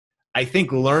I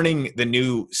think learning the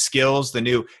new skills,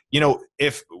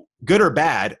 if good or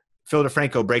bad, Phil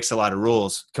DeFranco breaks a lot of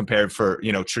rules compared for,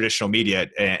 traditional media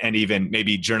and even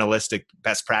maybe journalistic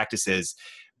best practices.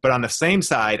 But on the same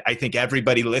side, I think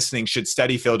everybody listening should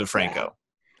study Phil DeFranco. Yeah.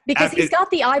 Because he's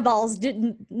got the eyeballs.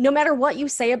 No matter what you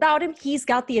say about him, he's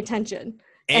got the attention.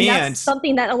 And that's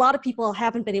something that a lot of people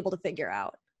haven't been able to figure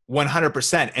out.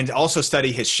 100%. And also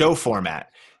study his show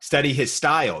format, study his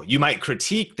style. You might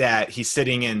critique that he's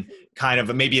sitting in kind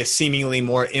of maybe a seemingly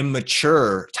more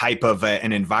immature type of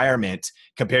an environment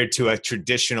compared to a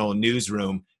traditional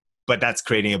newsroom, but that's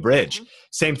creating a bridge. Mm-hmm.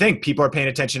 Same thing. People are paying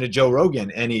attention to Joe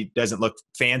Rogan, and he doesn't look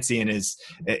fancy in his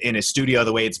studio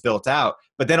the way it's built out.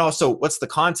 But then also, what's the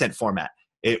content format?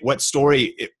 Phil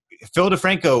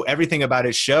DeFranco, everything about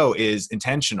his show is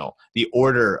intentional. The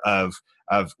order of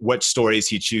what stories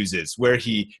he chooses, where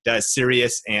he does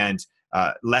serious and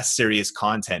less serious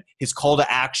content, his call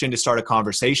to action to start a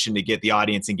conversation to get the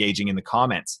audience engaging in the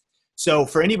comments. So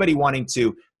for anybody wanting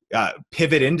to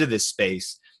pivot into this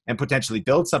space and potentially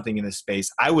build something in this space,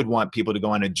 I would want people to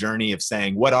go on a journey of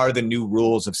saying, what are the new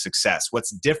rules of success? What's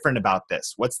different about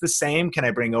this? What's the same can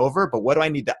I bring over? But what do I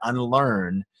need to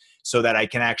unlearn so that I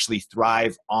can actually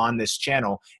thrive on this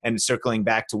channel? And circling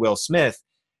back to Will Smith,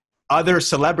 other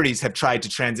celebrities have tried to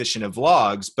transition to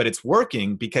vlogs, but it's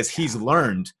working because he's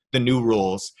learned the new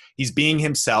rules. He's being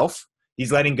himself.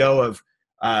 He's letting go of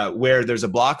where there's a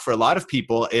block for a lot of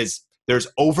people is there's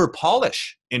over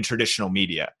polish in traditional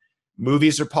media.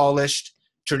 Movies are polished.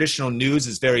 Traditional news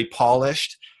is very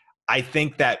polished. I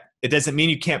think that it doesn't mean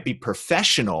you can't be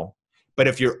professional, but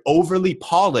if you're overly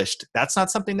polished, that's not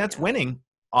something that's winning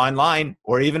online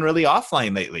or even really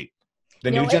offline lately.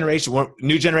 The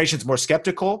new generation's more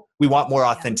skeptical. We want more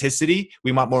authenticity.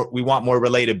 We want more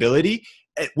relatability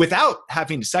without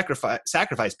having to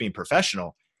sacrifice being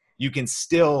professional. You can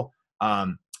still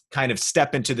kind of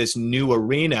step into this new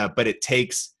arena, but it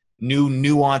takes new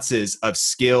nuances of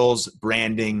skills,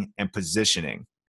 branding, and positioning.